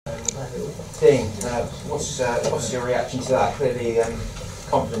Dean, what's your reaction to that? Clearly,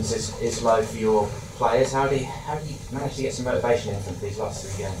 confidence is low for your players. How do you manage to get some motivation in from these last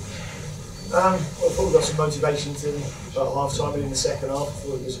 3 games? Well, I thought we got some motivation to about half time and in the second half. I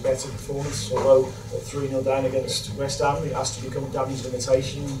thought it was a better performance, although at 3-0 down against West Ham, it has to become damage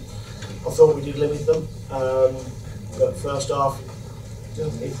limitation. I thought we did limit them, but first half,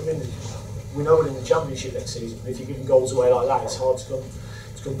 we know we're in the Championship next season. If you're giving goals away like that, it's hard to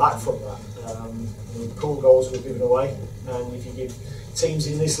come back from that. Poor goals were given away, and if you give teams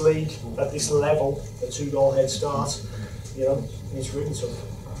in this league at this level a 2-goal head start, it's really tough.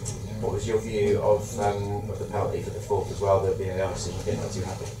 What was your view of the penalty for the fourth as well, the VAR decision? You didn't look too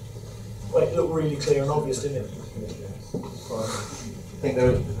happy? Well, it looked really clear and obvious, didn't it? I think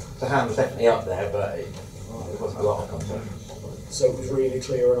the hand was definitely up there, but it wasn't a lot of contact. So it was really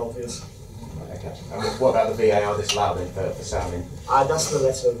clear and obvious. Okay. And what about the VAR disallowed then for Sam? That's the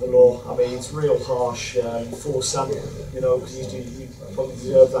letter of the law. I mean, it's real harsh for Sam, because he probably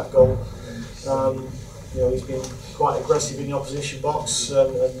deserved that goal. He's been quite aggressive in the opposition box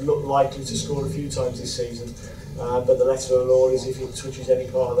and looked likely to score a few times this season. But the letter of the law is if it touches any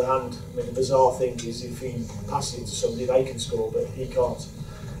part of the hand. I mean, the bizarre thing is if he passes it to somebody, they can score, but he can't.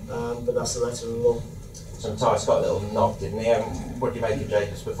 But that's the letter of the law. So Matthias got a little knock, didn't he? What do you make of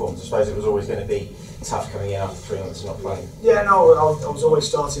Jacob's performance? I suppose it was always going to be tough coming in after 3 months of not playing. Yeah, no, I was always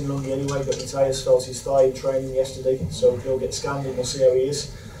starting Lungi anyway, but Matthias felt his thigh in training yesterday, so he'll get scanned and we'll see how he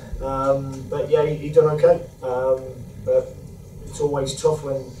is. But yeah, he done okay. But it's always tough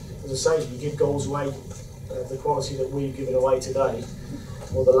when, as I say, you give goals away the quality that we've given away today,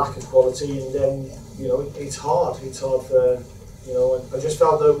 or the lack of quality, and then it's hard. It's hard for I just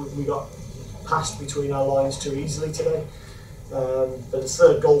felt that we got passed between our lines too easily today. But the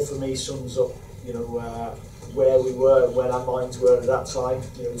third goal for me sums up where we were, where our minds were at that time.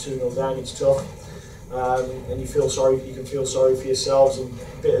 2-0 down, it's tough. And you can feel sorry for yourselves, and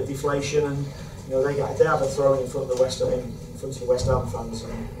a bit of deflation, and they have a throw in front of the West Ham fans,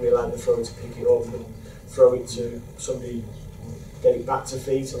 and we allowed the thrower to pick it up and throw it to somebody, get it back to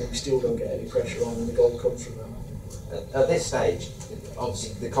feet, and we still don't get any pressure on, and the goal comes from that. At this stage,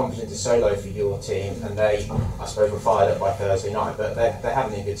 obviously the confidence is so low for your team, and they, I suppose, were fired up by Thursday night, but they're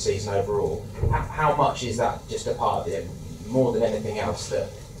having a good season overall. How much is that just a part of it, more than anything else, that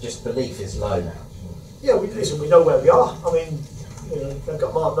just belief is low now? Yeah, we know where we are. I mean, they've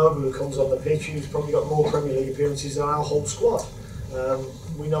got Mark Noble who comes on the pitch, who's probably got more Premier League appearances than our whole squad.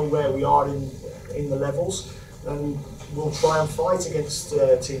 We know where we are in the levels, and we'll try and fight against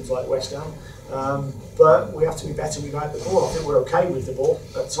teams like West Ham. But we have to be better without the ball. I think we're okay with the ball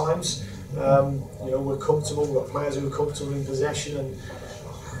at times. We're comfortable. We've got players who are comfortable in possession, and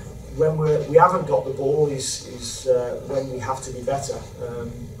when we haven't got the ball is when we have to be better.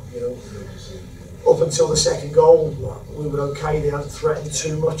 Up until the second goal, we were okay. They hadn't threatened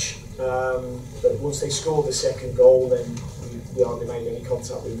too much. But once they scored the second goal, then we hardly made any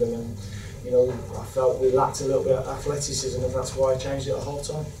contact with them. And I felt we lacked a little bit of athleticism, and that's why I changed it at half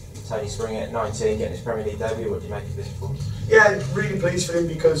time. Tony Spring at 19, getting his Premier League debut. What do you make of this performance? Yeah, really pleased for him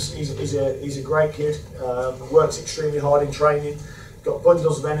because he's a great kid. Works extremely hard in training. Got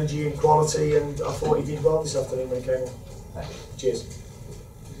bundles of energy and quality, and I thought he did well this afternoon when he came on. Cheers.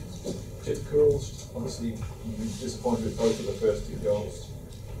 Carrow, honestly, you were disappointed with both of the first 2 goals.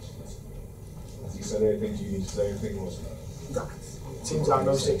 Has he said anything? Do you need to say anything? Tim's our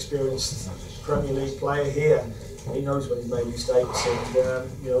most experienced Premier League player here. He knows when he's made mistakes,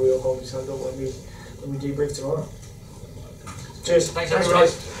 and we'll hold his hand up when we debrief tomorrow. Cheers. Thanks,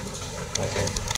 guys. Okay.